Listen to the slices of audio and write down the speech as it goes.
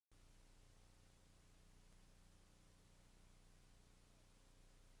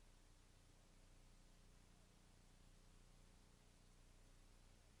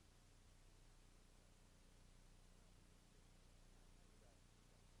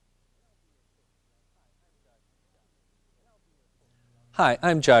Hi,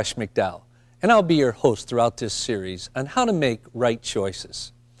 I'm Josh McDowell, and I'll be your host throughout this series on how to make right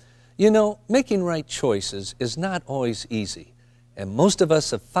choices. You know, making right choices is not always easy, and most of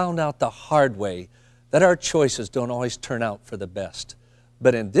us have found out the hard way that our choices don't always turn out for the best.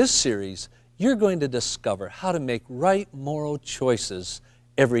 But in this series, you're going to discover how to make right moral choices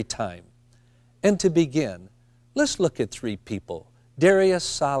every time. And to begin, let's look at three people, Darius,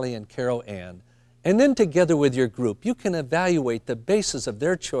 Sally, and Carol Ann, and then together with your group, you can evaluate the basis of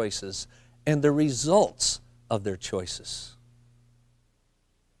their choices and the results of their choices.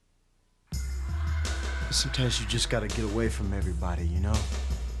 Sometimes you just gotta get away from everybody, you know?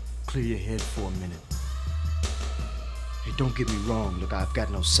 Clear your head for a minute. Hey, don't get me wrong, look, I've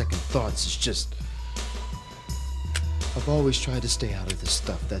got no second thoughts, it's just... I've always tried to stay out of this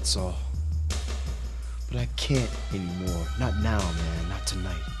stuff, that's all. But I can't anymore, not now, man, not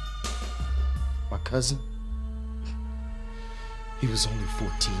tonight. My cousin, he was only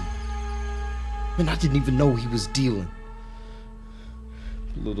 14. Man, I didn't even know he was dealing.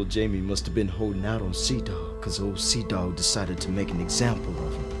 Little Jamie must have been holding out on Sea-Dog, because old Sea-Dog decided to make an example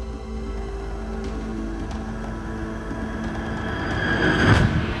of him.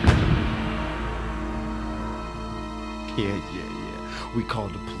 Yeah. We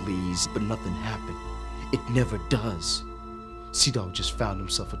called the police, but nothing happened. It never does. Sea-Dog just found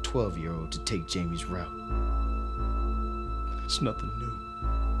himself a 12-year-old to take Jamie's route. It's nothing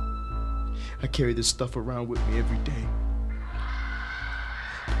new. I carry this stuff around with me every day.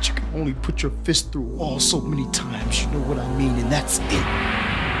 But you can only put your fist through a wall so many times, you know what I mean, and that's it.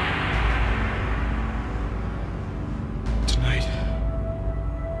 Tonight,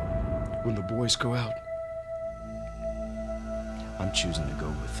 when the boys go out, I'm choosing to go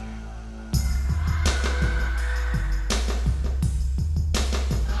with them.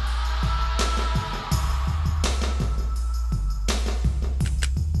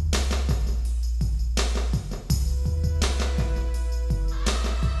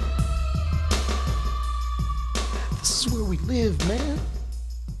 This is where we live, man.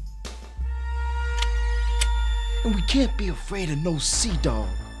 And we can't be afraid of no Sea-Dog.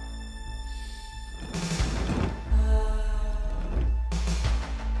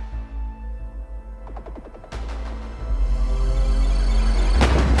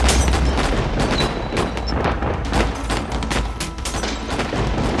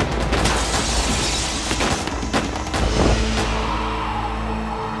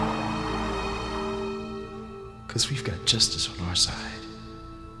 Because we've got justice on our side.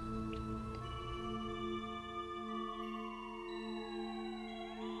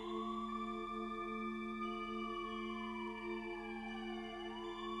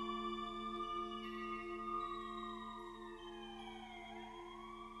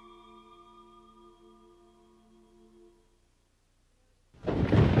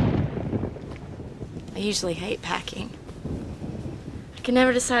 I usually hate packing. I can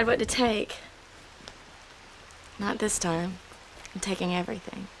never decide what to take. Not this time. I'm taking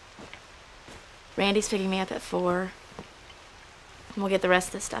everything. Randy's picking me up at 4. And we'll get the rest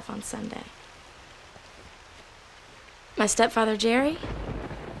of the stuff on Sunday. My stepfather, Jerry,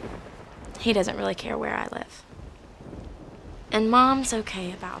 he doesn't really care where I live. And Mom's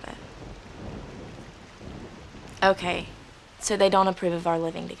okay about it. Okay, so they don't approve of our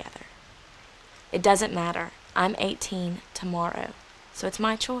living together. It doesn't matter. I'm 18 tomorrow, so it's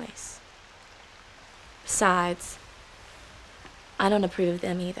my choice. Besides, I don't approve of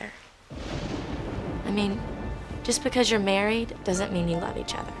them either. I mean, just because you're married doesn't mean you love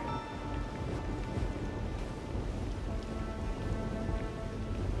each other.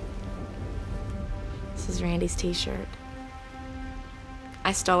 This is Randy's t-shirt.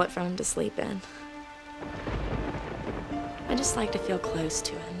 I stole it from him to sleep in. I just like to feel close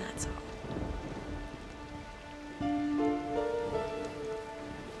to him, that's all.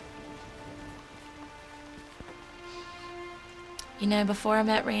 You know, before I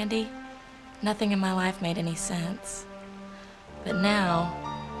met Randy, nothing in my life made any sense. But now,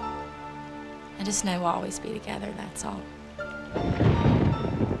 I just know we'll always be together, that's all.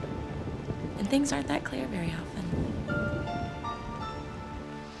 And things aren't that clear very often.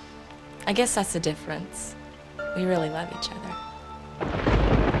 I guess that's the difference. We really love each other.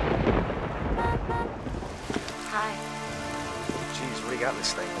 Hi. Jeez, what do you got in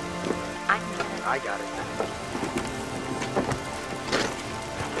this thing? I can get it. I got it.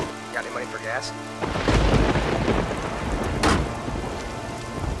 Got any money for gas?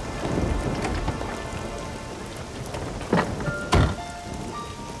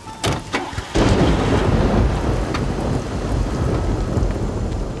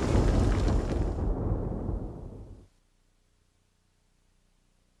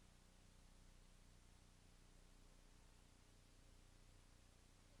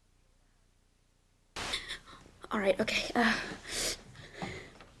 All right, okay.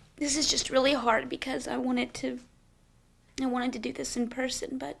 This is just really hard because I wanted to do this in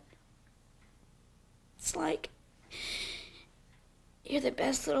person, but it's like you're the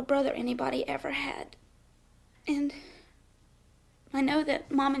best little brother anybody ever had. And I know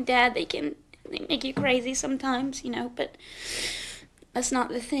that Mom and Dad, they make you crazy sometimes, you know, but that's not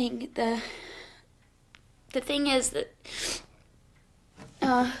the thing. The thing is that,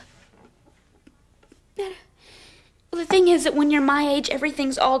 the thing is that when you're my age,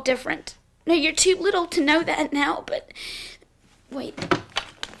 everything's all different. No, you're too little to know that now, but wait.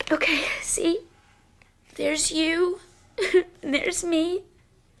 Okay, see? There's you, and there's me.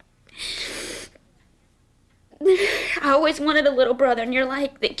 I always wanted a little brother, and you're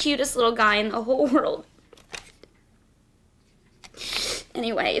like the cutest little guy in the whole world.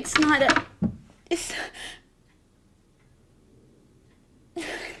 Anyway, it's not a... It's...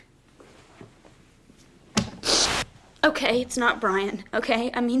 Okay, it's not Brian, okay?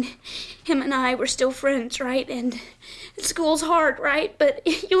 I mean, him and I were still friends, right? And school's hard, right? But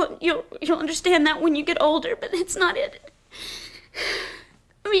you'll understand that when you get older, but it's not it.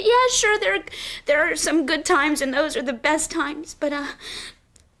 I mean, yeah, sure, there are some good times, and those are the best times, but,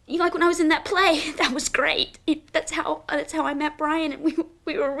 you know, like when I was in that play, that was great. That's how I met Brian, and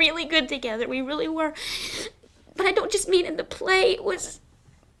we were really good together. We really were. But I don't just mean in the play. It was...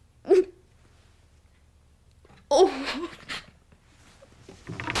 Oh.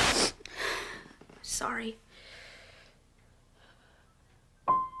 Sorry.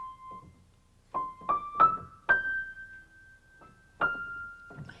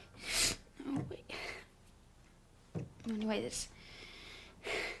 Oh, wait. Anyway, this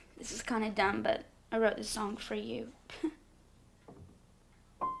is kind of dumb, but I wrote this song for you.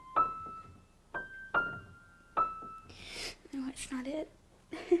 No, it's not it.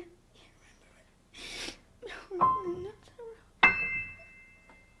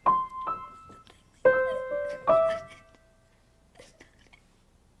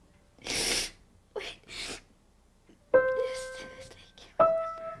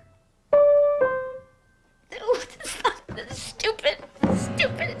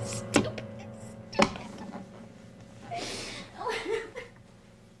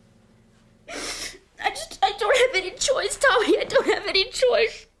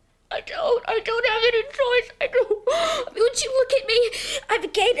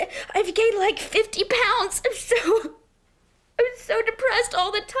 I've gained like 50 pounds. I'm so depressed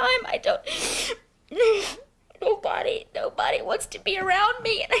all the time. Nobody wants to be around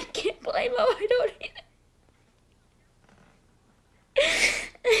me, and I can't blame them. I don't.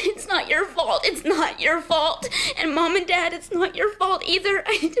 It's not your fault. It's not your fault. And Mom and Dad, it's not your fault either.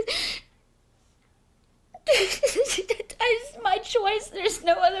 It's my choice. There's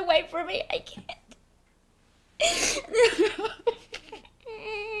no other way for me. I can't.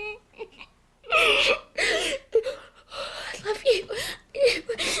 I love you.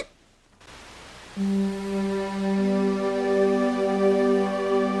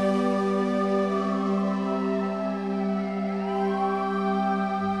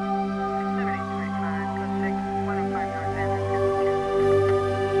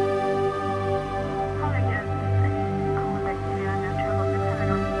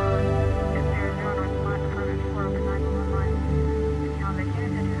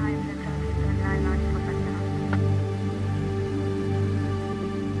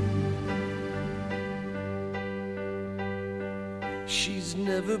 She's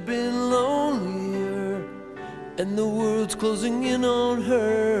never been lonelier, and the world's closing in on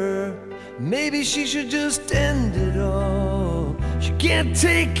her. Maybe she should just end it all. She can't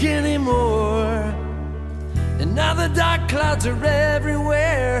take anymore. And now the dark clouds are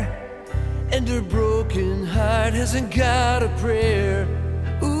everywhere, and her broken heart hasn't got a prayer.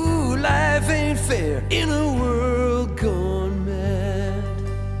 Ooh, life ain't fair in a world gone mad.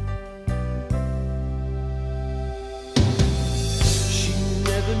 She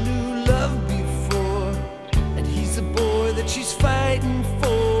never knew love before, and he's the boy that she's fighting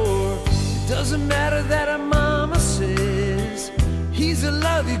for. It doesn't matter that her mama says he's the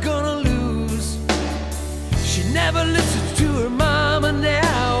love you're gonna lose. She never listens to her mama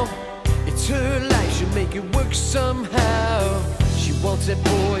now. It's her life, she'll make it work somehow. She wants that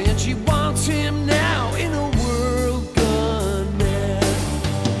boy and she wants him now. In a world gone mad.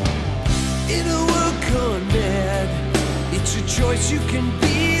 In a world gone mad. It's a choice, you can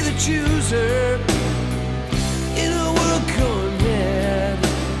be the chooser. In a world gone mad.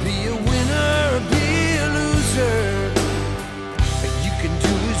 Be a winner or be a loser. You can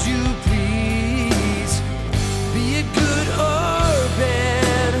do as you please. Be it good or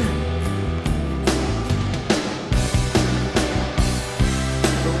bad.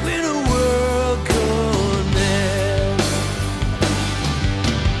 in a world gone mad.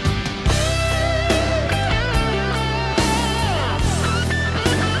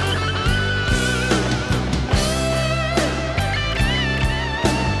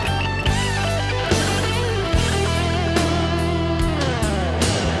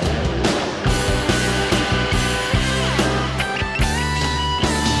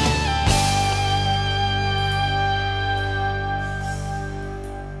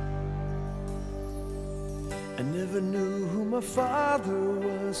 I never knew who my father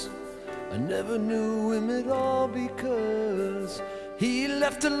was. I never knew him at all because he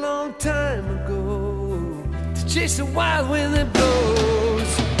left a long time ago to chase the wild wind that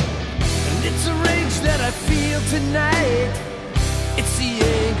blows. And it's a rage that I feel tonight. It's the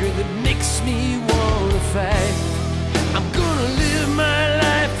anger that makes me wanna fight. I'm gonna live my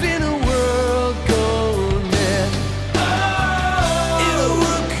life in a world gone mad. In a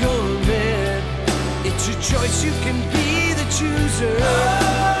world gone mad. It's your choice, you can be the chooser.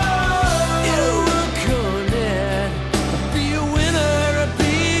 In a world gone mad. Be a winner or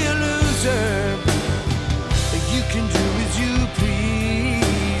be a loser. You can do as you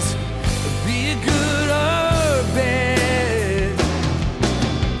please. Be a good or bad.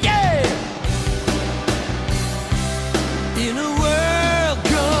 Yeah! In a world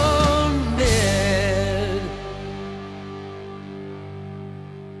gone mad.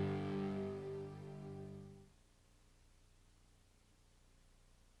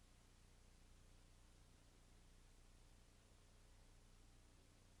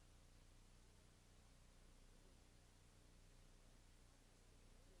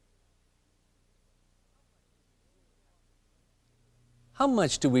 How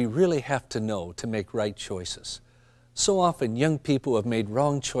much do we really have to know to make right choices? So often young people who have made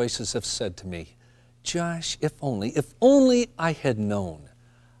wrong choices have said to me, Josh, if only I had known.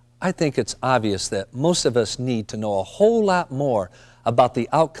 I think it's obvious that most of us need to know a whole lot more about the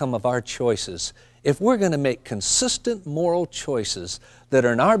outcome of our choices if we're going to make consistent moral choices that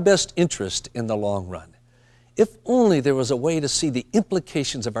are in our best interest in the long run. If only there was a way to see the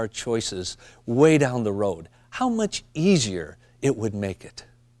implications of our choices way down the road, how much easier it would make it.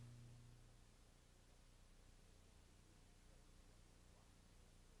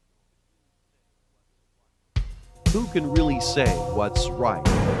 Who can really say what's right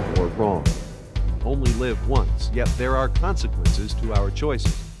or wrong? We only live once, yet there are consequences to our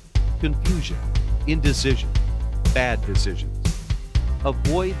choices. Confusion, indecision, bad decisions.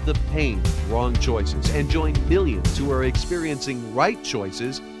 Avoid the pain of wrong choices and join millions who are experiencing right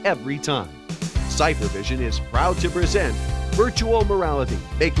choices every time. Cyphervision is proud to present Virtual Morality,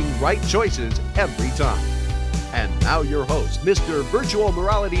 making right choices every time. And now your host, Mr. Virtual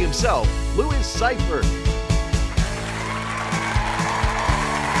Morality himself, Louis Cypher.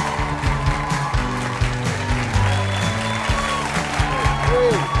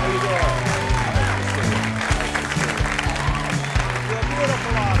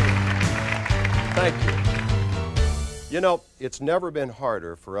 Thank you. You know, it's never been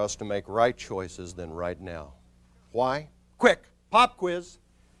harder for us to make right choices than right now. Why? Quick, pop quiz.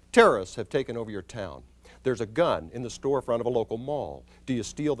 Terrorists have taken over your town. There's a gun in the storefront of a local mall. Do you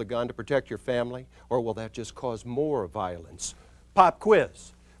steal the gun to protect your family, or will that just cause more violence? Pop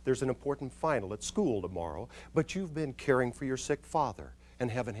quiz. There's an important final at school tomorrow, but you've been caring for your sick father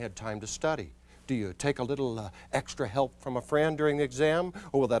and haven't had time to study. Do you take a little extra help from a friend during the exam,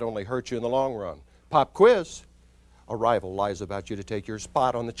 or will that only hurt you in the long run? Pop quiz. A rival lies about you to take your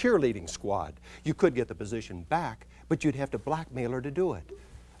spot on the cheerleading squad. You could get the position back, but you'd have to blackmail her to do it.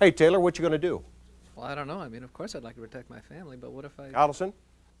 Hey, Taylor, what you going to do? Well, I don't know. I mean, of course I'd like to protect my family, but what if I... Allison?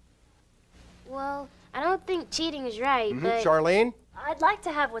 Well, I don't think cheating is right, but... Charlene? I'd like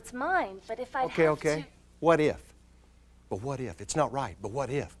to have what's mine, but if I Okay. What if? But what if? It's not right, but what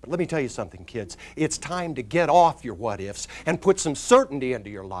if? But let me tell you something, kids. It's time to get off your what ifs and put some certainty into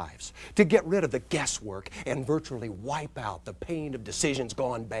your lives, to get rid of the guesswork and virtually wipe out the pain of decisions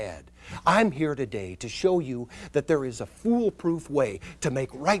gone bad. I'm here today to show you that there is a foolproof way to make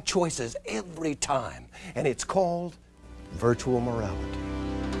right choices every time, and it's called virtual morality.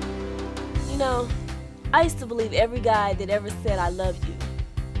 You know, I used to believe every guy that ever said I love you,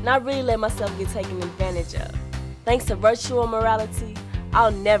 and I really let myself get taken advantage of. Thanks to virtual morality, I'll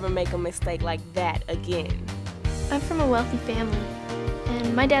never make a mistake like that again. I'm from a wealthy family,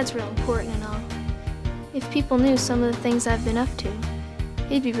 and my dad's real important and all. If people knew some of the things I've been up to,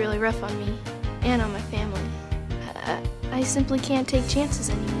 it'd be really rough on me and on my family. I simply can't take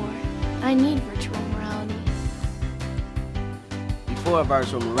chances anymore. I need virtual morality. Before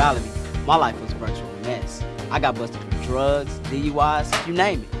virtual morality, my life was a virtual mess. I got busted for drugs, DUIs, you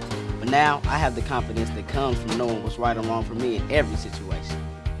name it. But now I have the confidence that comes from knowing what's right or wrong for me in every situation.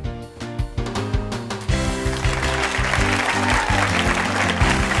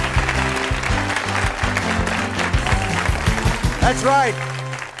 That's right.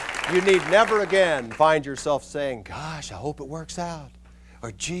 You need never again find yourself saying, gosh, I hope it works out.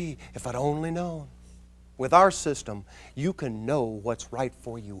 Or gee, if I'd only known. With our system, you can know what's right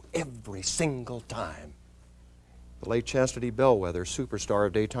for you every single time. The late Chastity Bellwether, superstar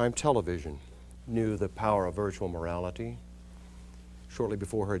of daytime television, knew the power of virtual morality. Shortly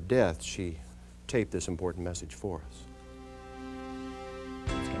before her death, she taped this important message for us.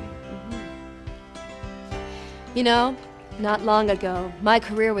 You know, not long ago, my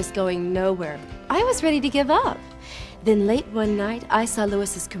career was going nowhere. I was ready to give up. Then late one night, I saw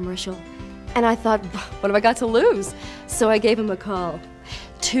Lewis's commercial, and I thought, what have I got to lose? So I gave him a call.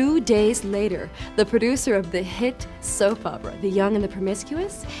 2 days later, the producer of the hit soap opera, The Young and the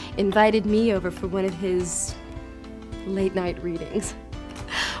Promiscuous, invited me over for one of his late-night readings.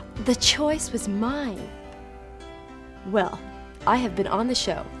 The choice was mine. Well, I have been on the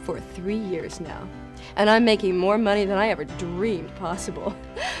show for 3 years now, and I'm making more money than I ever dreamed possible.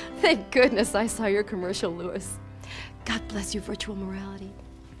 Thank goodness I saw your commercial, Lewis. God bless you, virtual morality.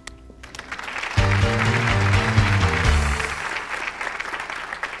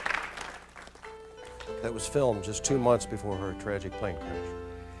 That was filmed just 2 months before her tragic plane crash.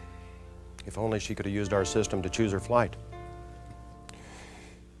 If only she could have used our system to choose her flight.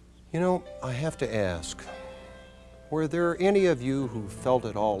 You know, I have to ask, were there any of you who felt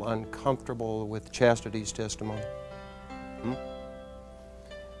at all uncomfortable with Chastity's testimony?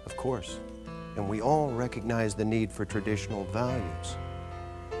 Of course, and we all recognize the need for traditional values.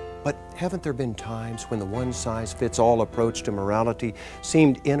 But haven't there been times when the one-size-fits-all approach to morality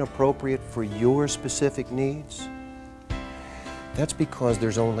seemed inappropriate for your specific needs? That's because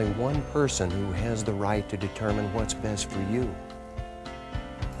there's only one person who has the right to determine what's best for you.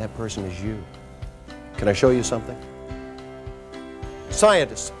 That person is you. Can I show you something?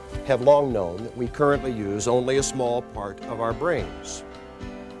 Scientists have long known that we currently use only a small part of our brains.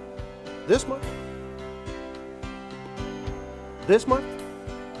 This much? This much?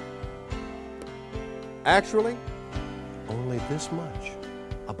 Actually, only this much,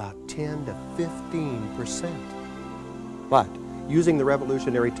 about 10 to 15%. But using the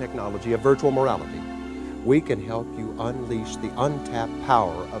revolutionary technology of virtual morality, we can help you unleash the untapped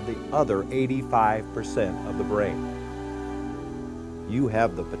power of the other 85% of the brain. You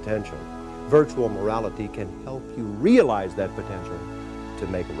have the potential. Virtual morality can help you realize that potential to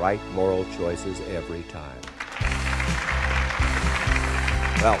make right moral choices every time.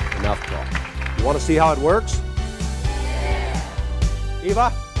 Well, enough talk. You want to see how it works? Yeah.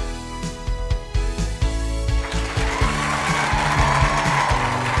 Eva?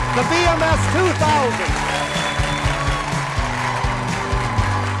 The VMS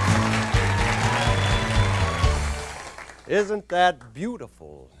 2000. Isn't that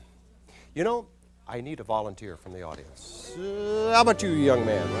beautiful? You know, I need a volunteer from the audience. How about you, young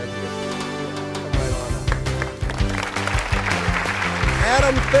man, right here? Come right on up.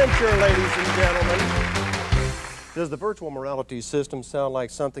 Adam Fincher, ladies and gentlemen. Does the virtual morality system sound like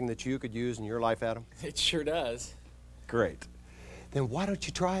something that you could use in your life, Adam? It sure does. Great. Then why don't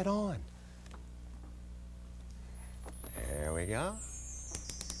you try it on? There we go.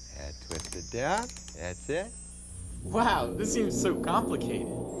 That twisted down. That's it. Wow, this seems so complicated.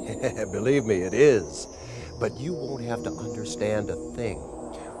 Believe me, it is. But you won't have to understand a thing.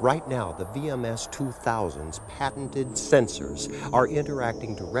 Right now, the VMS 2000's patented sensors are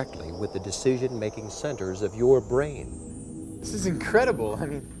interacting directly with the decision-making centers of your brain. This is incredible. I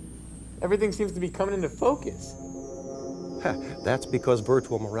mean, everything seems to be coming into focus. That's because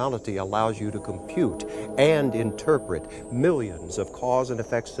virtual morality allows you to compute and interpret millions of cause and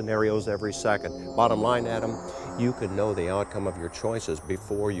effect scenarios every second. Bottom line, Adam, you can know the outcome of your choices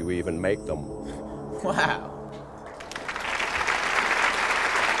before you even make them. Wow.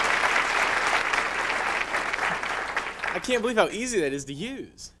 I can't believe how easy that is to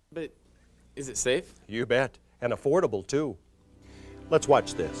use. But is it safe? You bet. And affordable, too. Let's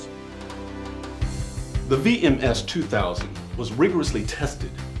watch this. The VMS 2000 was rigorously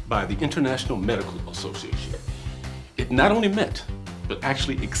tested by the International Medical Association. It not only met, but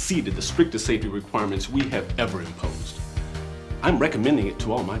actually exceeded the strictest safety requirements we have ever imposed. I'm recommending it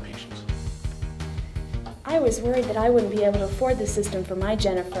to all my patients. I was worried that I wouldn't be able to afford the system for my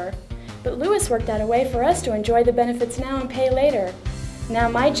Jennifer, but Lewis worked out a way for us to enjoy the benefits now and pay later. Now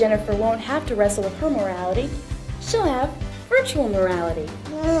my Jennifer won't have to wrestle with her morality. She'll have virtual morality.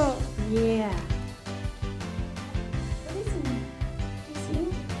 Yeah.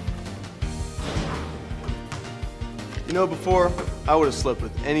 You know, before, I would have slept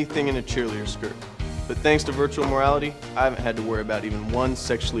with anything in a cheerleader skirt. But thanks to virtual morality, I haven't had to worry about even one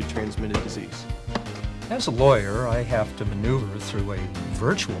sexually transmitted disease. As a lawyer, I have to maneuver through a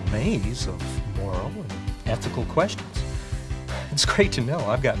virtual maze of moral and ethical questions. It's great to know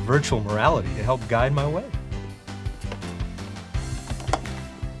I've got virtual morality to help guide my way.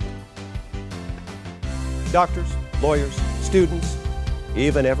 Doctors, lawyers, students,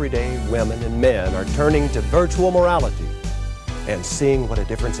 even everyday women and men are turning to virtual morality and seeing what a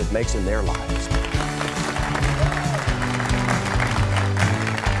difference it makes in their lives.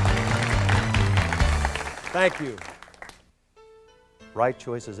 Thank you. Right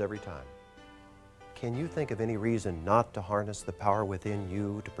choices every time. Can you think of any reason not to harness the power within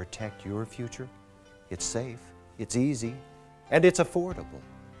you to protect your future? It's safe, it's easy, and it's affordable.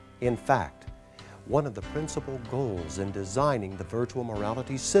 In fact, one of the principal goals in designing the virtual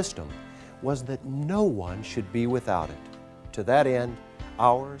morality system was that no one should be without it. To that end,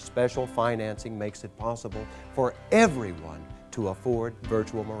 our special financing makes it possible for everyone to afford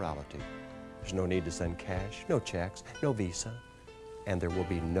virtual morality. There's no need to send cash, no checks, no visa, and there will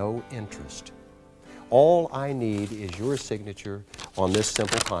be no interest. All I need is your signature on this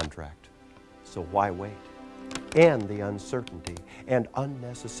simple contract. So why wait? End the uncertainty and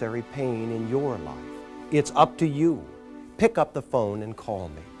unnecessary pain in your life. It's up to you. Pick up the phone and call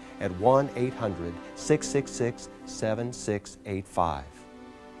me at 1-800-666-7685.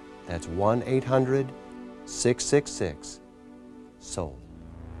 That's 1-800-666-SOUL.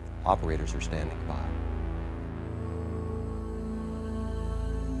 Operators are standing by.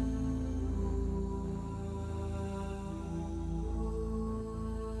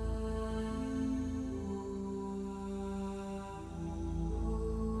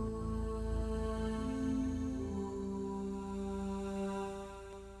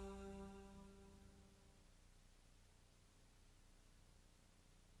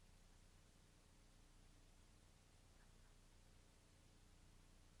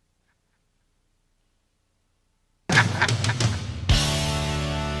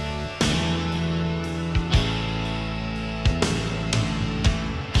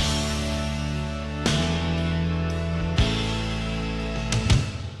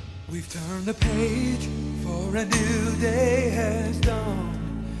 We've turned the page, for a new day has dawned,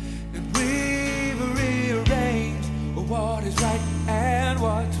 and we've rearranged what is right and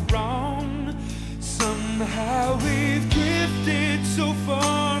what's wrong. Somehow we've drifted so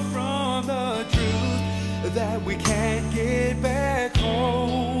far from the truth that we can't get back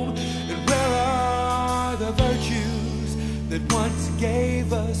home. And where are the virtues that once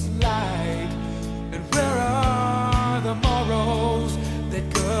gave us light? And where are the morals that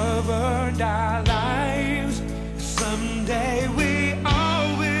governed our lives? Someday we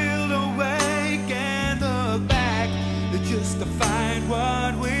all will awake and look back just to find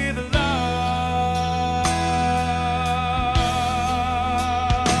what we've lost.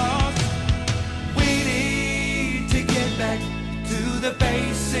 We need to get back to the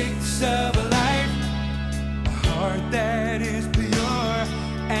basics of life, a heart that is pure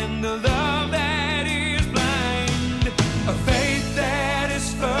and a love that is blind, a faith that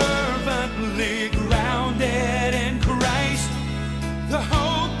is fervently grounded in Christ, the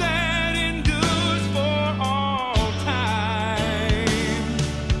hope that endures for all time.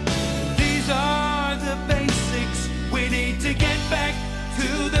 These are the basics. We need to get back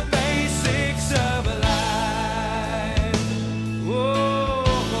to the basics of life. Oh,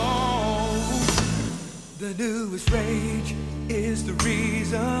 the newest rage is the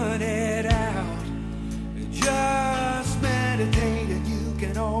reason it out. Just meditate and you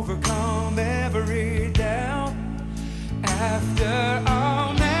can overcome every doubt. After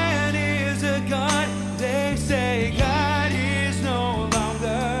all, man is a God. They say God is no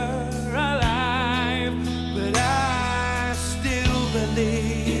longer alive, but I still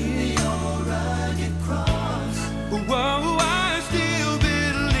believe in the old rugged cross. Whoa, I still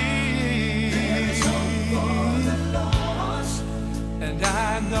believe there's hope for the lost, and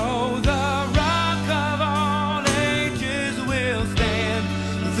I know the rock of all ages will stand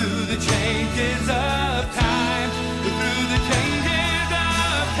through the changes of time, through the changes of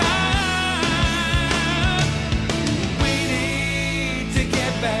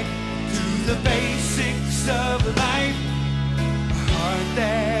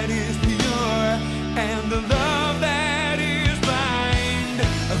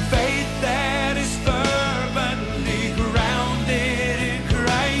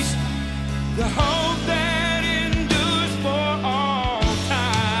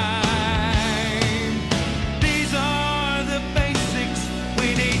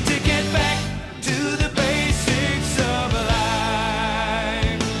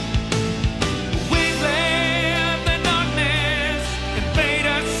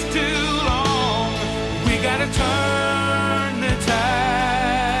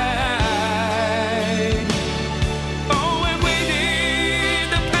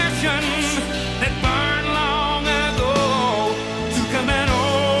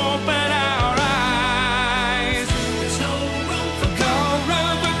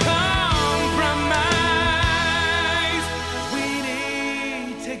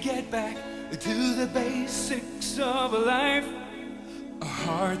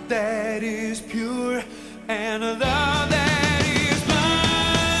heart that is pure, and a love that is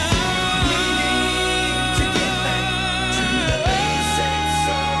blind. We need to get back to the basics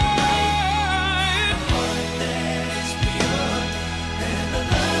of life. A heart that is pure, and a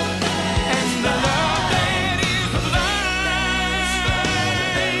love that is blind.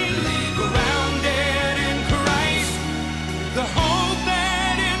 Grounded in Christ, the hope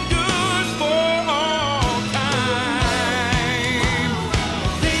that endures for all time.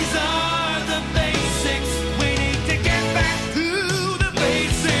 These are the basics. We need to get back to the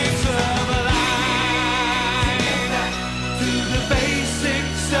basics of life. To the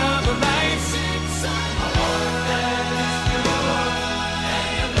basics of life. A heart that is pure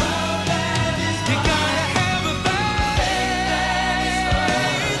and a love that is blind. You gotta have a faith.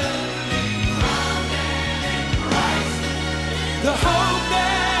 Grounded in Christ, the hope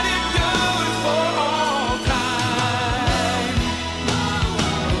that endures for all time.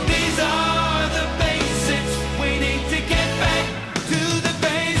 These are the basics. We need to get back to the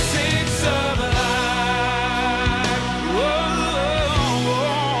basics of life. Whoa,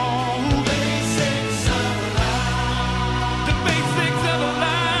 basics of life. The basics of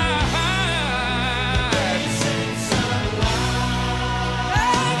life. Basics of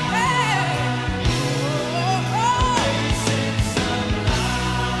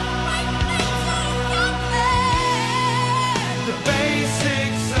the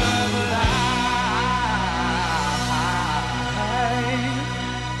basics of life.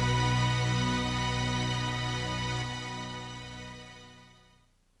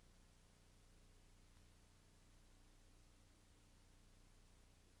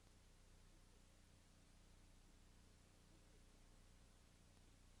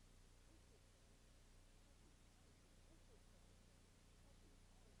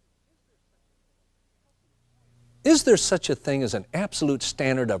 Is there such a thing as an absolute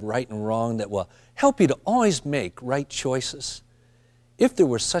standard of right and wrong that will help you to always make right choices? If there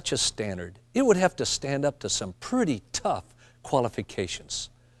were such a standard, it would have to stand up to some pretty tough qualifications.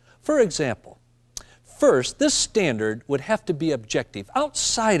 For example, first, this standard would have to be objective,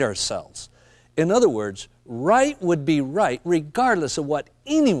 outside ourselves. In other words, right would be right regardless of what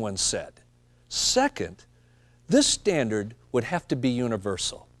anyone said. Second, this standard would have to be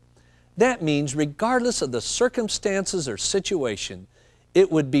universal. That means regardless of the circumstances or situation, it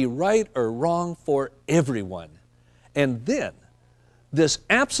would be right or wrong for everyone. And then, this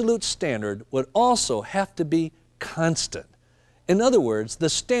absolute standard would also have to be constant. In other words, the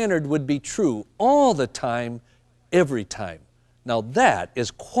standard would be true all the time, every time. Now that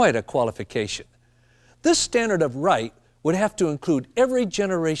is quite a qualification. This standard of right would have to include every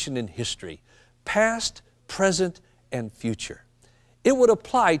generation in history, past, present, and future. It would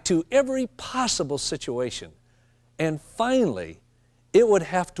apply to every possible situation. And finally, it would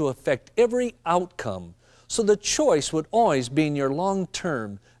have to affect every outcome, so the choice would always be in your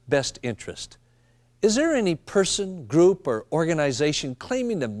long-term best interest. Is there any person, group, or organization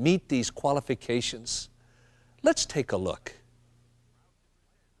claiming to meet these qualifications? Let's take a look.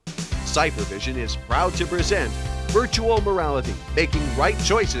 Cyphervision is proud to present Virtual Morality, making right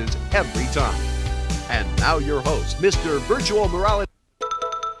choices every time. And now your host, Mr. Virtual Morality.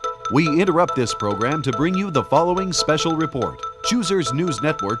 We interrupt this program to bring you the following special report. Choosers News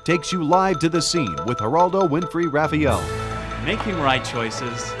Network takes you live to the scene with Geraldo Winfrey Raphael. Making right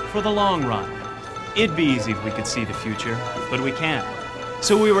choices for the long run. It'd be easy if we could see the future, but we can't.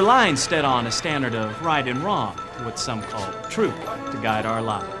 So we rely instead on a standard of right and wrong, what some call truth, to guide our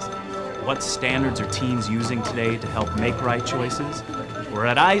lives. What standards are teens using today to help make right choices? We're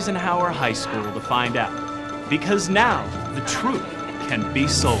at Eisenhower High School to find out. Because now, the truth can be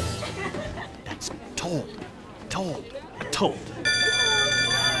sold. That's told.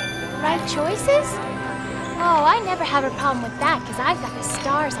 Right choices? Oh, I never have a problem with that because I've got the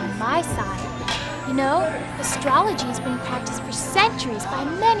stars on my side. You know, astrology has been practiced for centuries by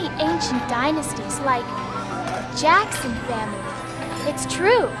many ancient dynasties like the Jackson family. It's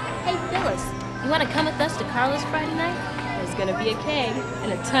true. Hey, Phyllis, you want to come with us to Carla's Friday night? There's going to be a keg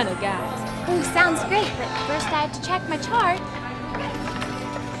and a ton of guys. Ooh, sounds great, but first I have to check my chart.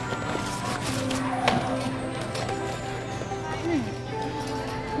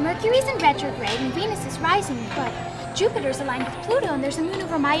 Mercury's in retrograde and Venus is rising, but Jupiter's aligned with Pluto and there's a moon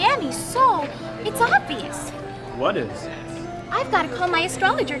over Miami, so it's obvious. What is? I've got to call my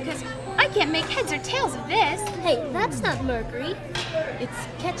astrologer because I can't make heads or tails of this. Hey, that's not Mercury. It's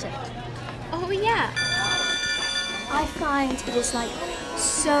ketchup. Oh, yeah. I find it is like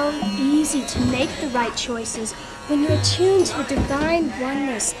so easy to make the right choices when you're attuned to the divine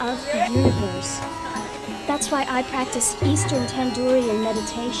oneness of the universe. That's why I practice Eastern Tandoori and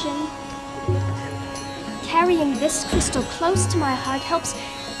meditation. Carrying this crystal close to my heart helps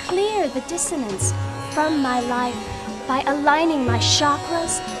clear the dissonance from my life by aligning my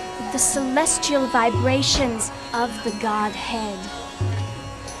chakras with the celestial vibrations of the Godhead.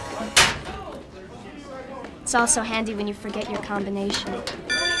 It's also handy when you forget your combination.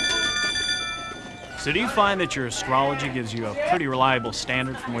 So do you find that your astrology gives you a pretty reliable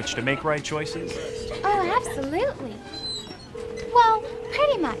standard from which to make right choices? Oh, absolutely. Well,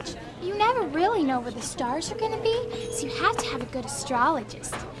 pretty much. You never really know where the stars are going to be, so you have to have a good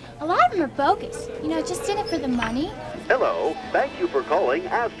astrologist. A lot of them are bogus, just in it for the money. Hello, thank you for calling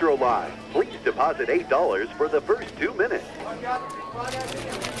Astroline. Please deposit $8 for the first 2 minutes.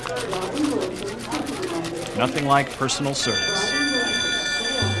 Nothing like personal service.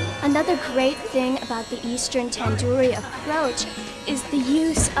 Another great thing about the Eastern Tandoori approach is the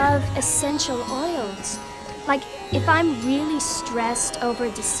use of essential oils. Like, if I'm really stressed over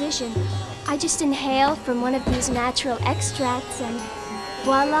a decision, I just inhale from one of these natural extracts and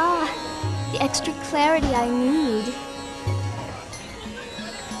voila, the extra clarity I need.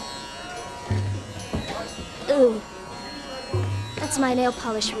 Ooh, that's my nail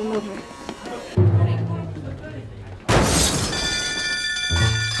polish remover.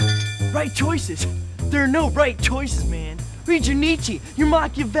 Right choices? There are no right choices, man. Read your Nietzsche, your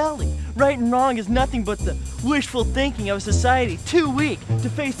Machiavelli. Right and wrong is nothing but the wishful thinking of a society too weak to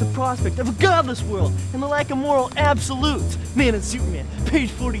face the prospect of a godless world and the lack of moral absolutes. Man and Superman,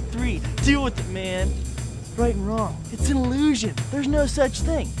 page 43. Deal with it, man. Right and wrong, it's an illusion. There's no such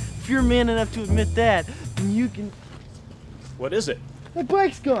thing. If you're man enough to admit that, then you can... What is it? My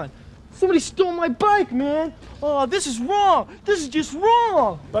bike's gone. Somebody stole my bike, man. Oh, this is wrong. This is just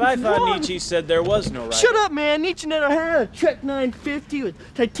wrong. But I It's thought wrong. Nietzsche said there was no right. Shut up, man. Nietzsche never had a Trek 950 with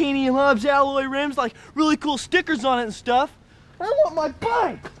titanium hubs, alloy rims, like really cool stickers on it and stuff. I want my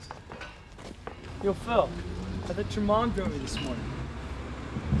bike. Yo, Phil, I thought your mom drove me this morning.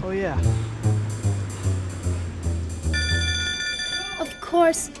 Oh, yeah. Of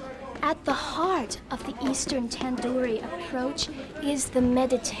course, at the heart of the Eastern Tandoori approach is the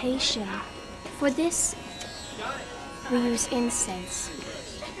meditation. For this, we use incense.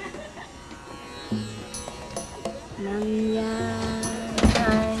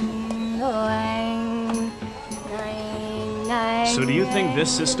 So do you think this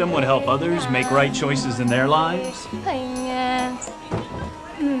system would help others make right choices in their lives?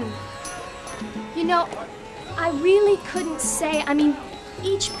 I really couldn't say. I mean,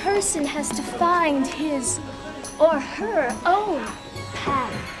 each person has to find his or her own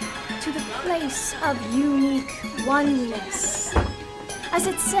path to the place of unique oneness. As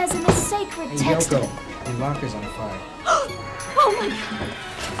it says in the sacred text. Yoko, your locker's on fire. Oh my God!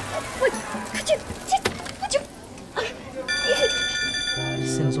 What? Could you?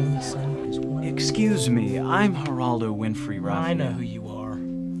 Sin's only son is one. Excuse me, I'm Geraldo Winfrey Raphael. I know who you are.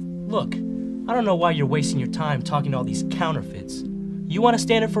 Look, I don't know why you're wasting your time talking to all these counterfeits. You want a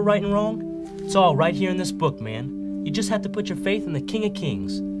standard for right and wrong? It's all right here in this book, man. You just have to put your faith in the King of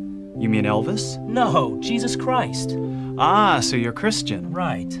Kings. You mean Elvis? No, Jesus Christ. Ah, so you're Christian.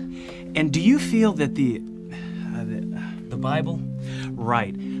 Right. And do you feel that the Bible?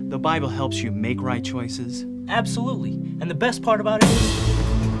 Right. The Bible helps you make right choices? Absolutely. And the best part about it is...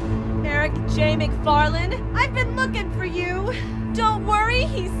 Eric J. McFarland, I've been looking for you. Don't worry,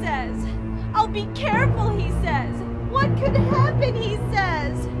 he says. I'll be careful, he says. What could happen, he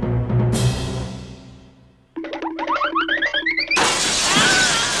says.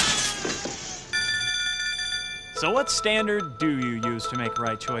 So what standard do you use to make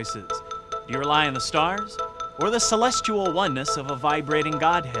right choices? Do you rely on the stars? Or the celestial oneness of a vibrating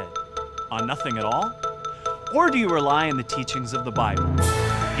Godhead? On nothing at all? Or do you rely on the teachings of the Bible?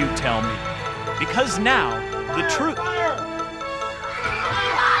 You tell me. Because now, the truth...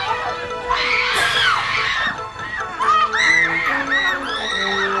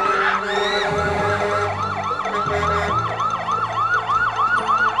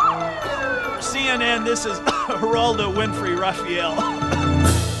 For CNN, this is Geraldo Winfrey Raphael.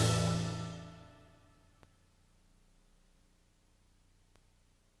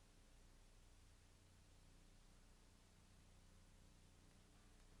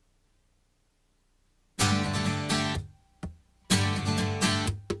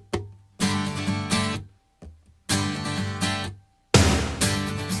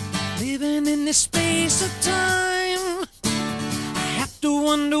 Living in this space of time, I have to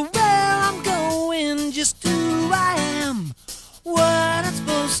wonder where I'm going, just who I am, what I'm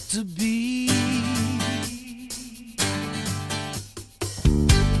supposed to be.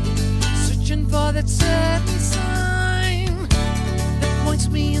 Searching for the that certain sign that points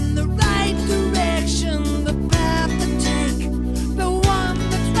me in the right direction, the path to take, the one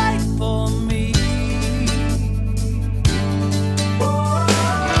that's right for me.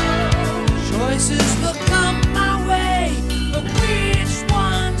 Choices will come my way, but which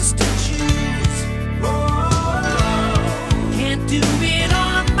ones to choose? Can't do it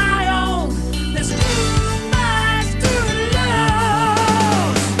on my own, there's too much to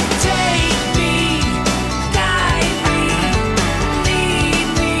lose. Take me, guide me, lead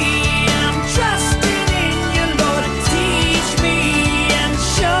me, I'm trusting in you, Lord. Teach me and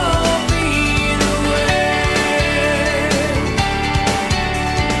show me the way.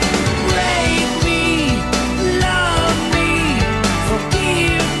 Break me, love me,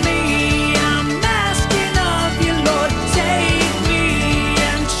 forgive me, I'm asking of you, Lord. Take me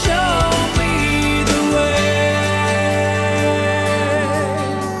and show me the way.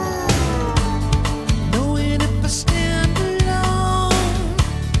 Knowing if I stand alone,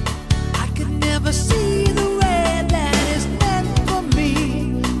 I could never see the way that is meant for me,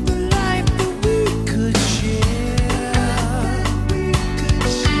 the life that we could share.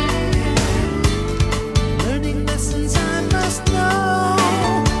 Learning lessons I must know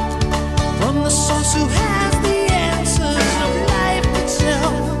from the source who has the answers of life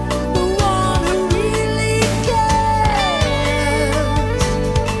itself, the one who really cares.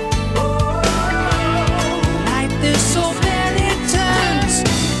 Life, there's so many turns,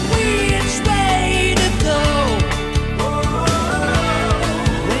 which way to go?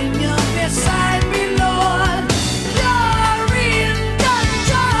 When you're beside me, Lord, you're in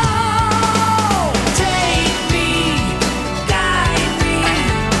control. Take me, guide me,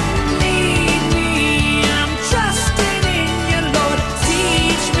 lead me, I'm trusting in you, Lord.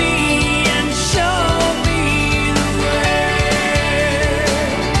 Teach me and show me the way.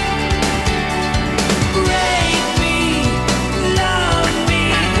 Break me, love me,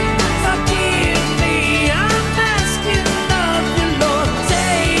 forgive me, I'm asking of you, Lord.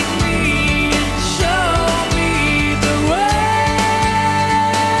 Take me and show me the way.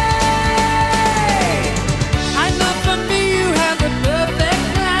 I know for me you have a perfect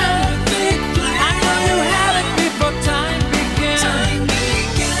plan. I know you have it before time began.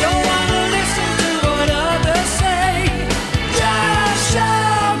 Don't wanna listen to what others say. Just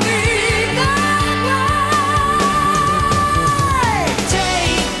show me the way.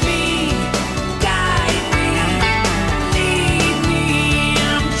 Take me, guide me, lead me,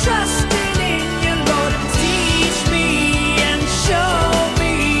 I'm trusting in you, Lord. Teach me and show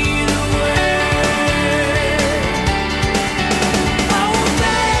me the way. Oh,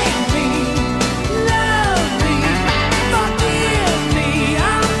 make me, love me, forgive me,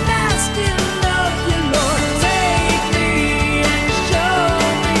 I'm asking of you, Lord. Take me and show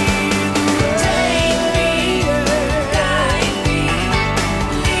me the way. Take me, guide me,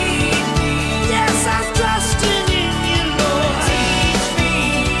 lead me, yes, I'm trusting in you, Lord. Teach me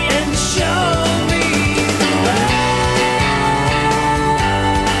and show me the way.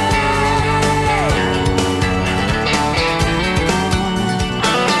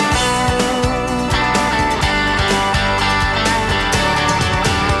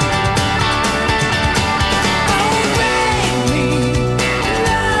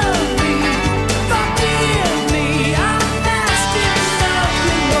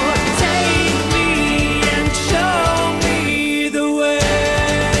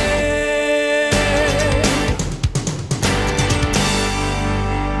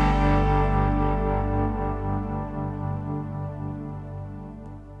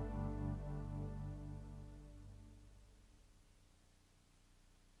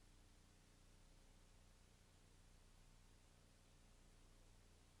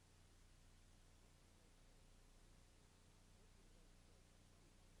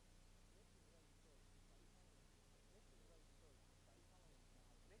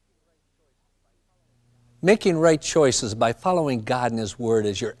 Making right choices by following God and His Word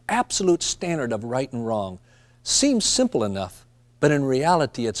as your absolute standard of right and wrong seems simple enough, but in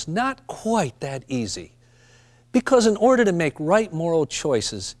reality it's not quite that easy. Because in order to make right moral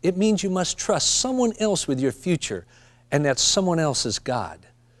choices, it means you must trust someone else with your future, and that someone else is God.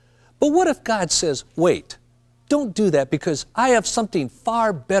 But what if God says, wait, don't do that because I have something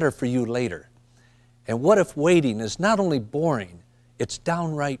far better for you later? And what if waiting is not only boring, it's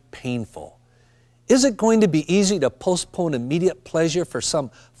downright painful? Is it going to be easy to postpone immediate pleasure for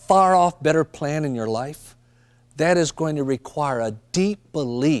some far-off better plan in your life? That is going to require a deep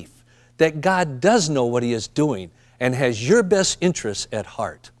belief that God does know what He is doing and has your best interests at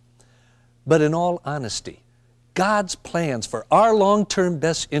heart. But in all honesty, God's plans for our long-term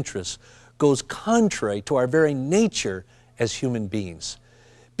best interests goes contrary to our very nature as human beings.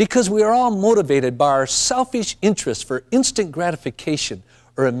 Because we are all motivated by our selfish interest for instant gratification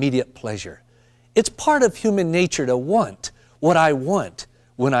or immediate pleasure. It's part of human nature to want what I want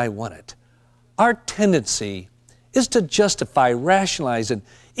when I want it. Our tendency is to justify, rationalize, and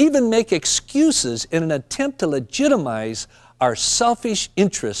even make excuses in an attempt to legitimize our selfish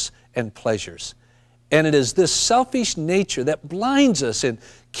interests and pleasures. And it is this selfish nature that blinds us and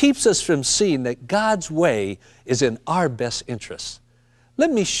keeps us from seeing that God's way is in our best interests.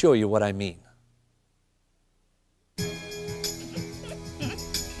 Let me show you what I mean.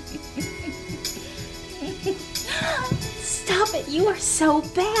 Stop it, you are so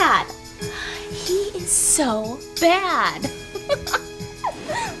bad. He is so bad.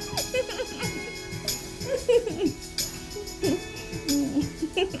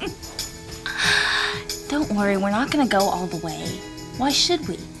 Don't worry, we're not gonna go all the way. Why should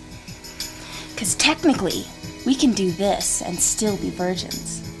we? Because technically, we can do this and still be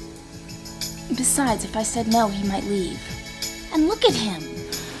virgins. Besides, if I said no, he might leave. And look at him.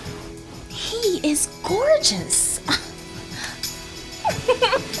 He is gorgeous.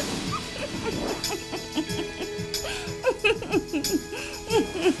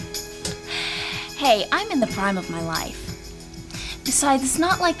 Hey, I'm in the prime of my life. Besides, it's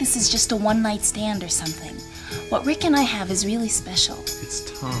not like this is just a one-night stand or something. What Rick and I have is really special.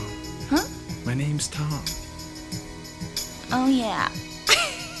 It's Tom. Huh? My name's Tom. Oh, yeah.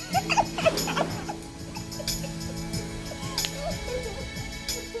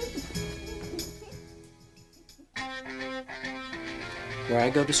 Where I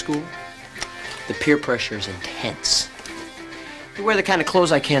go to school, the peer pressure is intense. I wear the kind of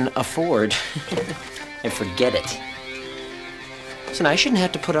clothes I can afford and forget it. Listen, I shouldn't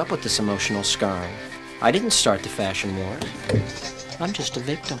have to put up with this emotional scarring. I didn't start the fashion war. I'm just a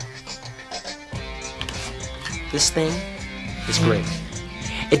victim. This thing is great.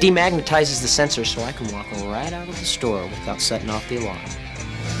 It demagnetizes the sensor so I can walk right out of the store without setting off the alarm.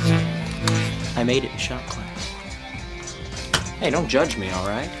 I made it in shop class. Hey, don't judge me, all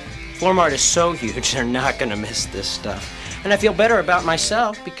right? Floor Mart is so huge, they're not gonna miss this stuff. And I feel better about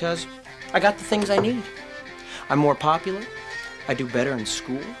myself because I got the things I need. I'm more popular, I do better in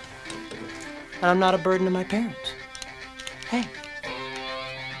school, and I'm not a burden to my parents. Hey,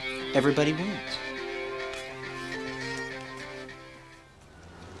 everybody wins.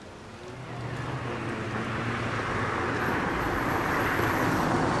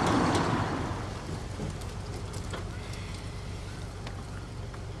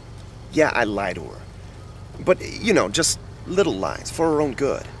 Yeah, I lied to her. But, you know, just little lies for her own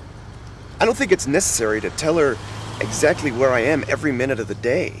good. I don't think it's necessary to tell her exactly where I am every minute of the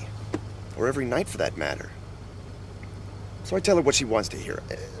day. Or every night, for that matter. So I tell her what she wants to hear.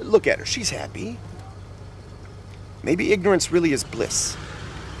 Look at her, she's happy. Maybe ignorance really is bliss.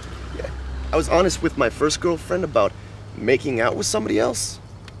 Yeah, I was honest with my first girlfriend about making out with somebody else.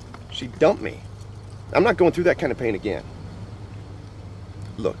 She dumped me. I'm not going through that kind of pain again.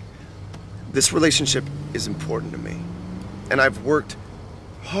 Look, this relationship is important to me, and I've worked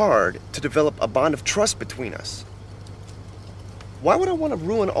hard to develop a bond of trust between us. Why would I want to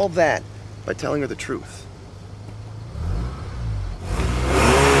ruin all that by telling her the truth?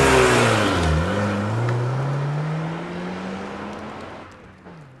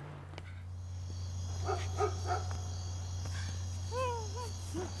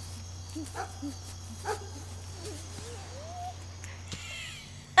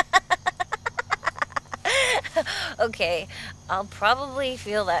 Okay, I'll probably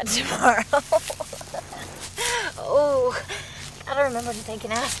feel that tomorrow. Oh, gotta remember to take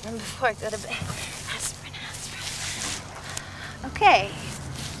an aspirin before I go to bed. Aspirin. Okay,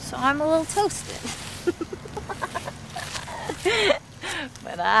 so I'm a little toasted.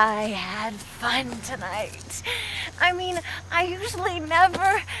 But I had fun tonight. I mean, I usually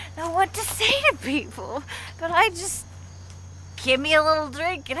never know what to say to people, but I just give me a little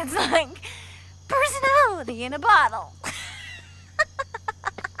drink and it's like personality in a bottle.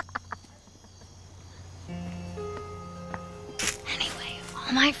 Anyway,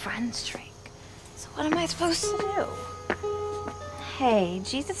 all my friends drink. So what am I supposed to do? Hey,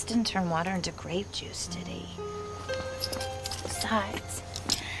 Jesus didn't turn water into grape juice, did he? Besides,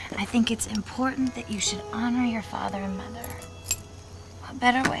 I think it's important that you should honor your father and mother. What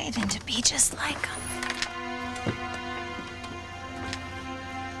better way than to be just like them?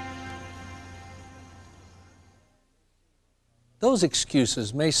 Those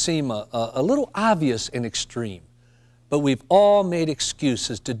excuses may seem a little obvious and extreme, but we've all made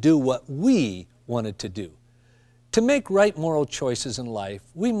excuses to do what we wanted to do. To make right moral choices in life,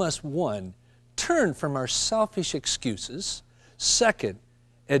 we must, 1, turn from our selfish excuses. 2,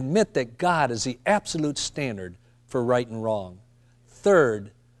 admit that God is the absolute standard for right and wrong. 3,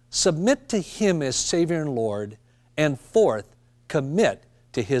 submit to Him as Savior and Lord. And 4, commit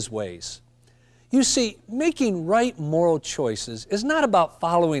to His ways. You see, making right moral choices is not about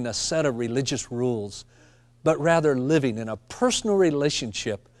following a set of religious rules, but rather living in a personal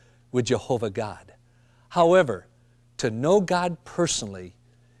relationship with Jehovah God. However, to know God personally,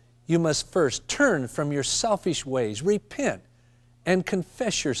 you must first turn from your selfish ways, repent, and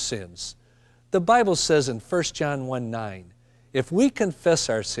confess your sins. The Bible says in 1 John 1:9, if we confess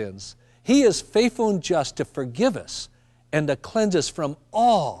our sins, He is faithful and just to forgive us and to cleanse us from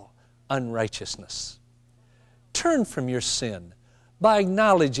all unrighteousness. Turn from your sin by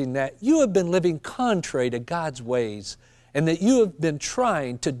acknowledging that you have been living contrary to God's ways and that you have been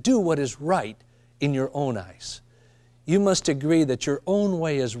trying to do what is right in your own eyes. You must agree that your own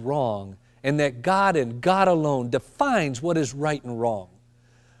way is wrong and that God and God alone defines what is right and wrong.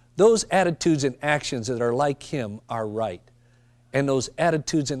 Those attitudes and actions that are like Him are right, and those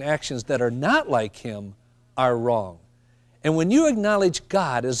attitudes and actions that are not like Him are wrong. And when you acknowledge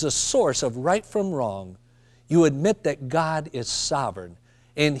God as the source of right from wrong, you admit that God is sovereign,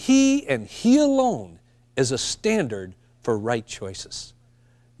 and He alone is a standard for right choices.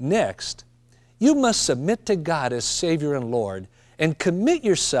 Next, you must submit to God as Savior and Lord and commit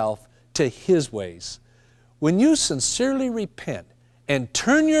yourself to His ways. When you sincerely repent and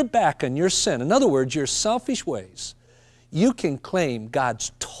turn your back on your sin, in other words, your selfish ways, you can claim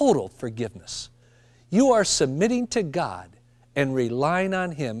God's total forgiveness. You are submitting to God and relying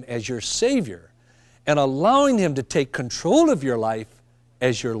on Him as your Savior and allowing Him to take control of your life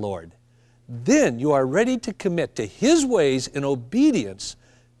as your Lord. Then you are ready to commit to His ways in obedience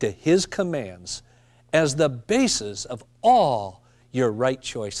to His commands as the basis of all your right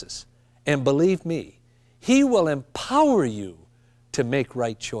choices. And believe me, He will empower you to make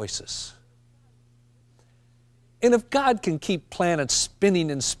right choices. And if God can keep planets spinning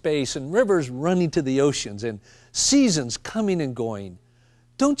in space and rivers running to the oceans and seasons coming and going,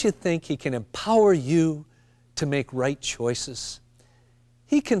 don't you think He can empower you to make right choices?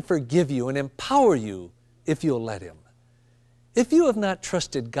 He can forgive you and empower you if you'll let Him. If you have not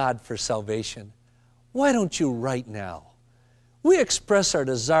trusted God for salvation, why don't you right now? We express our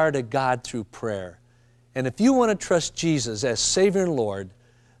desire to God through prayer. And if you want to trust Jesus as Savior and Lord,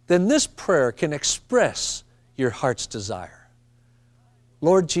 then this prayer can express your heart's desire.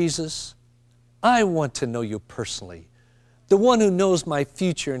 Lord Jesus, I want to know You personally, the one who knows my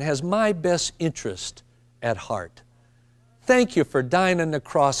future and has my best interest at heart. Thank You for dying on the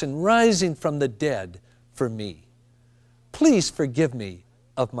cross and rising from the dead for me. Please forgive me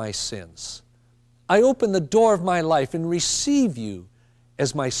of my sins. I open the door of my life and receive You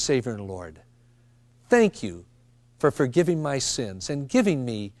as my Savior and Lord. Thank You for forgiving my sins and giving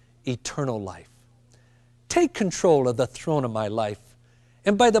me eternal life. Take control of the throne of my life,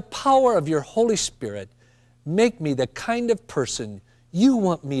 and by the power of Your Holy Spirit, make me the kind of person You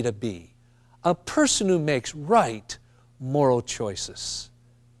want me to be, a person who makes right moral choices.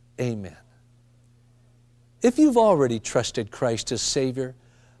 Amen. If you've already trusted Christ as Savior,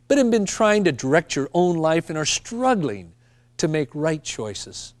 but have been trying to direct your own life and are struggling to make right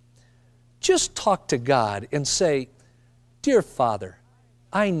choices, just talk to God and say, Dear Father,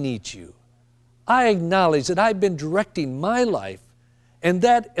 I need You. I acknowledge that I've been directing my life and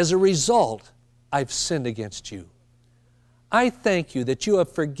that as a result, I've sinned against You. I thank You that You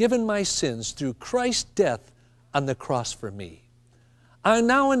have forgiven my sins through Christ's death on the cross for me. I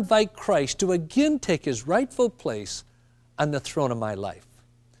now invite Christ to again take His rightful place on the throne of my life.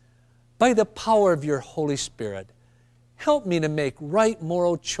 By the power of Your Holy Spirit, help me to make right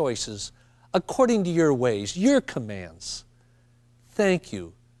moral choices according to Your ways, Your commands. Thank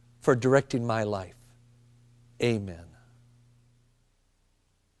You for directing my life. Amen.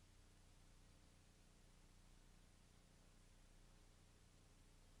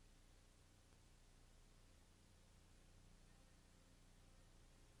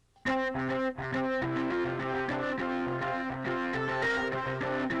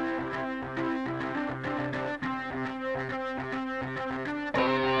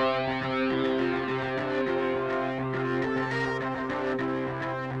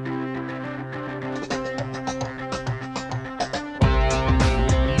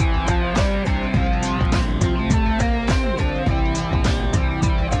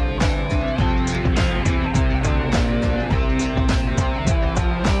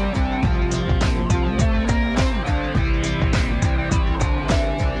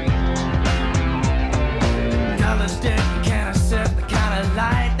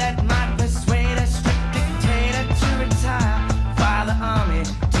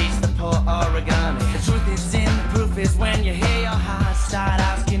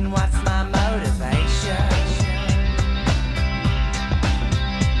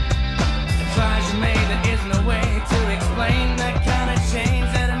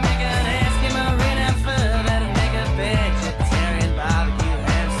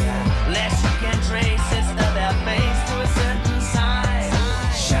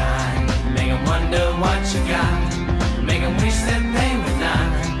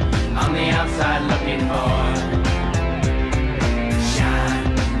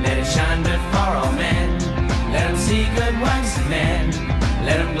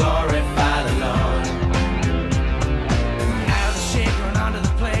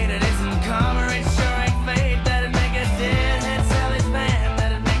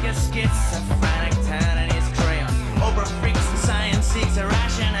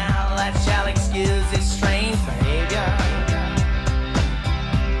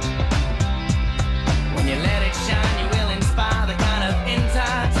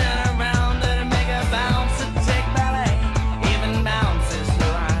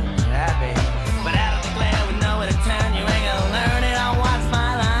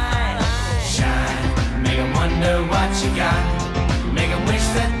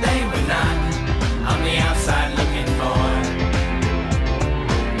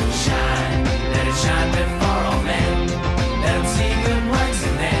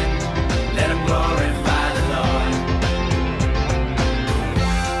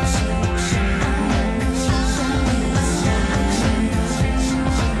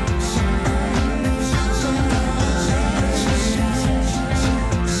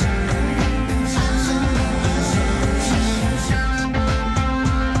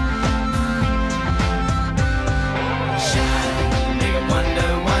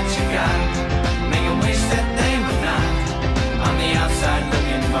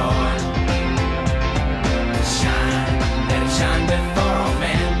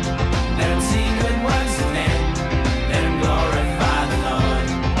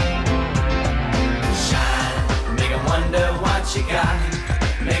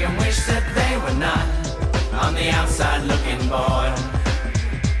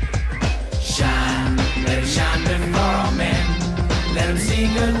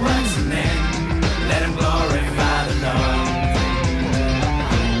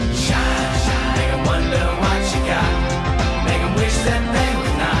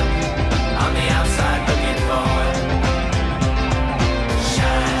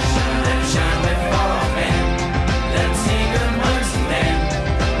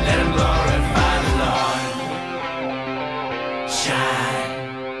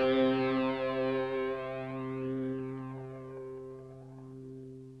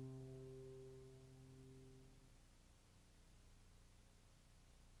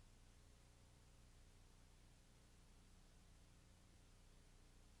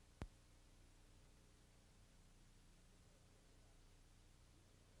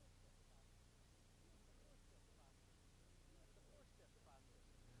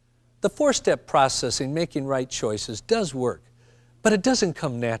 The four-step process in making right choices does work, but it doesn't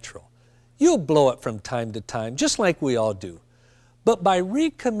come natural. You'll blow it from time to time, just like we all do. But by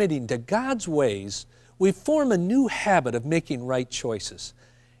recommitting to God's ways, we form a new habit of making right choices.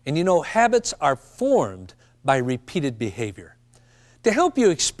 And you know, habits are formed by repeated behavior. To help you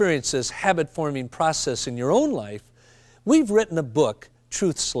experience this habit-forming process in your own life, we've written a book,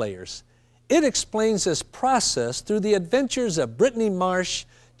 Truth Slayers. It explains this process through the adventures of Brittany Marsh,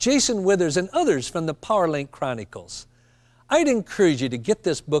 Jason Withers, and others from the PowerLink Chronicles. I'd encourage you to get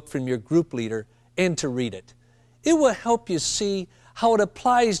this book from your group leader and to read it. It will help you see how it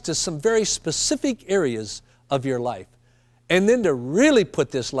applies to some very specific areas of your life. And then to really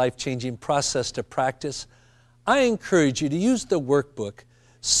put this life-changing process to practice, I encourage you to use the workbook,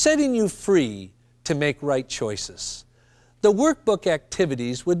 Setting You Free to Make Right Choices. The workbook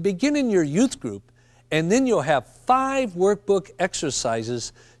activities would begin in your youth group, and then you'll have 5 workbook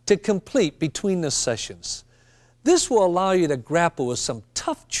exercises to complete between the sessions. This will allow you to grapple with some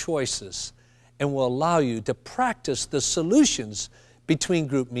tough choices and will allow you to practice the solutions between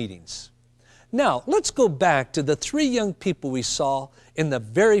group meetings. Now, let's go back to the 3 young people we saw in the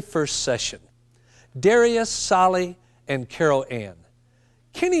very first session, Darius, Sally, and Carol Ann.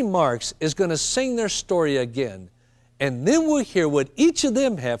 Kenny Marks is going to sing their story again, and then we'll hear what each of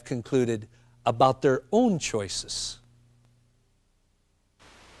them have concluded about their own choices.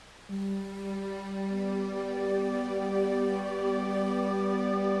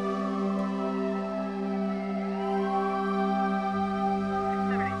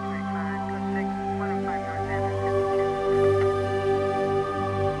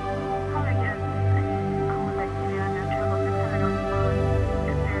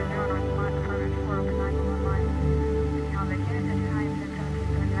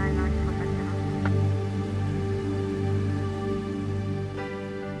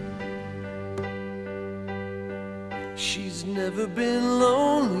 She's never been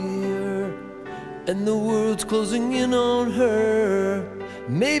lonelier, and the world's closing in on her.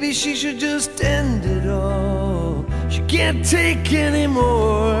 Maybe she should just end it all. She can't take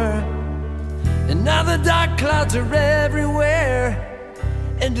anymore. And now the dark clouds are everywhere,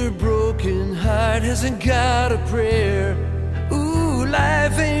 and her broken heart hasn't got a prayer. Ooh,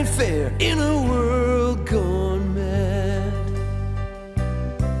 life ain't fair in a world gone mad.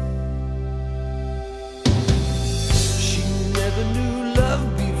 Knew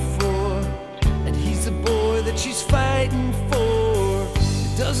love before, and he's the boy that she's fighting for.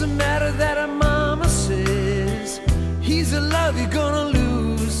 It doesn't matter that her mama says he's a love you're gonna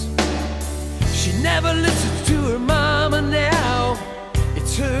lose. She never listens to her mama now.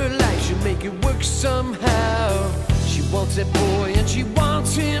 It's her life, she'll make it work somehow. She wants that boy and she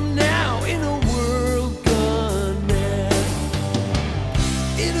wants him now. In a world gone mad,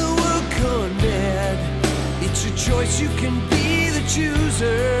 in a world gone mad. It's a choice, you can be the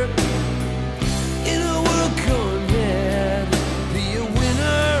chooser. In a world gone mad, be a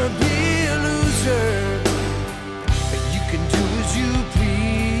winner or be a loser. You can do as you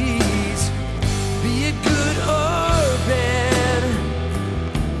please, be it good or bad.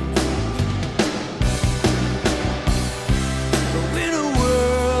 In a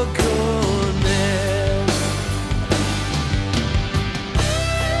world gone mad.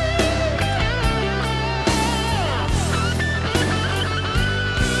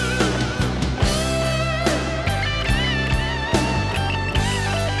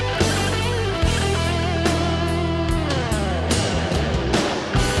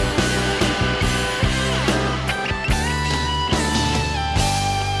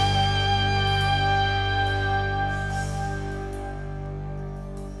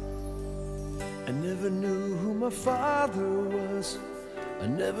 I never knew who my father was. I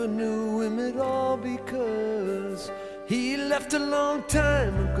never knew him at all because he left a long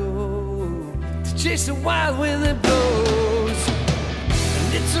time ago to chase the wild wind that blows.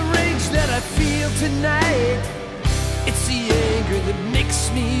 And it's a rage that I feel tonight. It's the anger that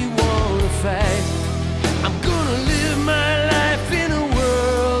makes me wanna fight. I'm gonna live my life in a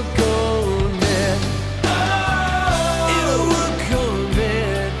world gone mad. In a world gone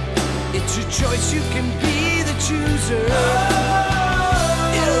mad. It's your choice, you can be the chooser.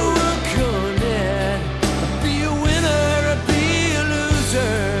 In a world gone mad, be a winner or be a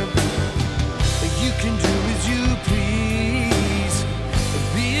loser. You can do as you please,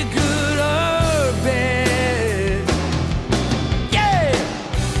 be it good or bad. Yeah!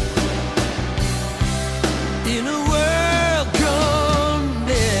 In a world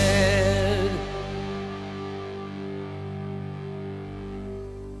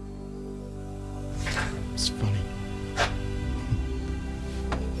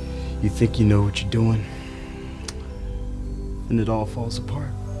think you know what you're doing, and it all falls apart.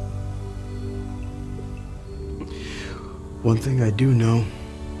 One thing I do know,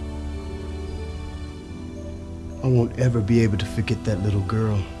 I won't ever be able to forget that little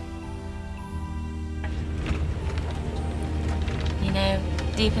girl. You know,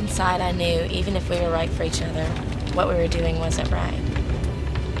 deep inside I knew, even if we were right for each other, what we were doing wasn't right.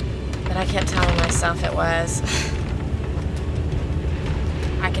 But I kept telling myself it was.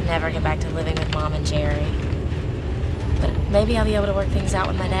 I could never get back to living with Mom and Jerry. But maybe I'll be able to work things out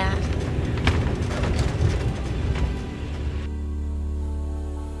with my dad.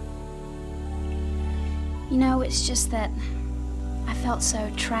 You know, it's just that I felt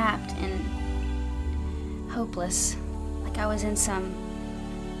so trapped and hopeless, like I was in some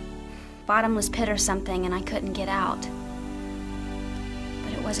bottomless pit or something and I couldn't get out.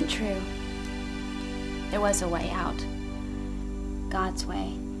 But it wasn't true. There was a way out. God's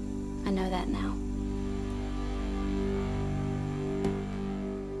way. I know that now.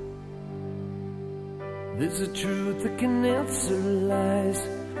 There's a truth that can answer lies,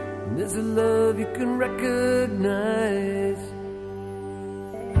 and there's a love you can recognize.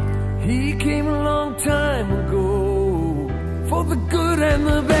 He came a long time ago for the good and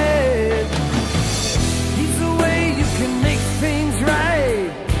the bad. He's the way you can make things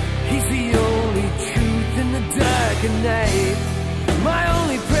right. He's the only truth in the dark of night. My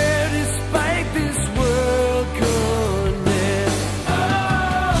only prayer despite this world connect.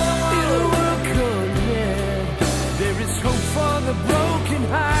 In a world connect, there is hope for the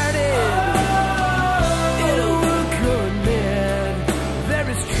broken-hearted. In a world connect, there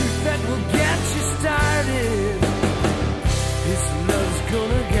is truth that will get you started. His love's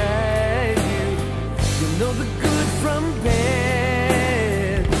gonna guide you. You know the good from bad.